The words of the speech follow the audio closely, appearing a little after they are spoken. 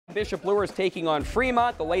Bishop Luers taking on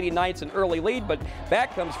Fremont. The Lady Knights an early lead, but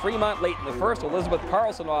back comes Fremont late in the first. Elizabeth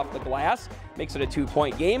Carlson off the glass makes it a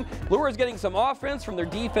 2-point game. Luers getting some offense from their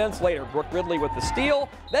defense later. Brooke Ridley with the steal,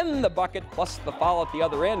 then the bucket plus the foul at the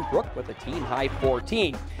other end. Brooke with a team-high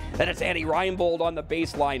 14. Then it's Annie Reinbold on the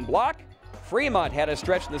baseline block. Fremont had a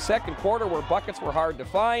stretch in the second quarter where buckets were hard to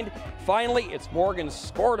find. Finally, it's Morgan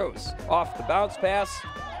Skordos off the bounce pass.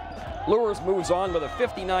 Luers moves on with a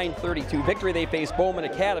 59-32 victory. They face Bowman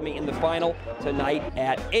Academy in the final tonight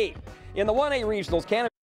at 8. In the 1A regionals,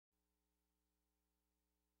 Canada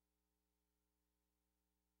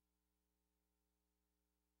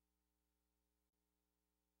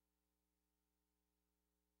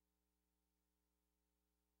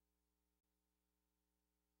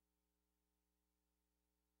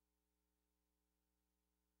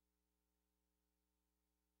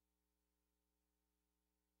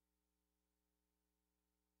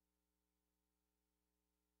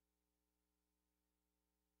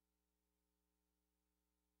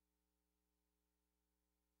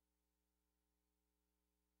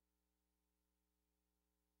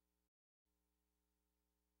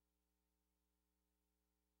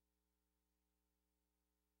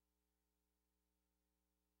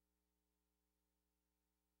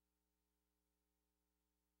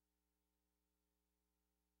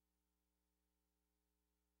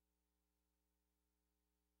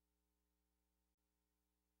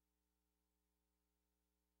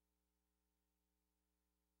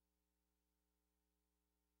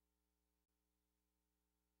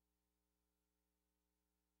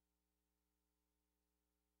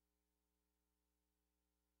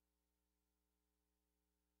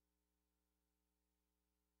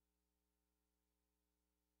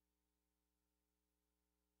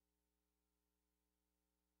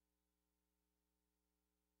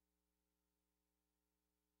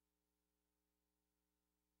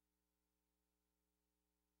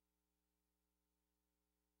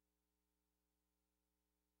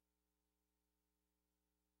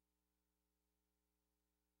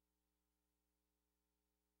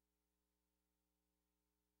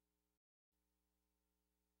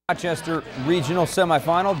Rochester Regional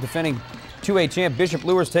Semifinal, defending 2A champ Bishop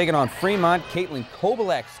Luers taking on Fremont. Caitlin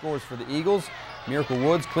Kobalak scores for the Eagles. Miracle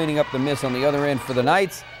Woods cleaning up the miss on the other end for the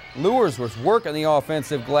Knights. Luers was working the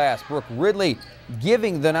offensive glass. Brooke Ridley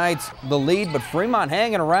giving the Knights the lead, but Fremont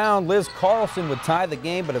hanging around. Liz Carlson would tie the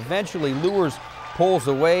game, but eventually Luers pulls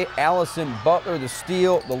away. Allison Butler the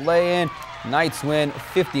steal, the lay-in. Knights win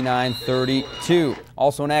 59-32.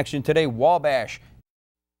 Also in action today, Wabash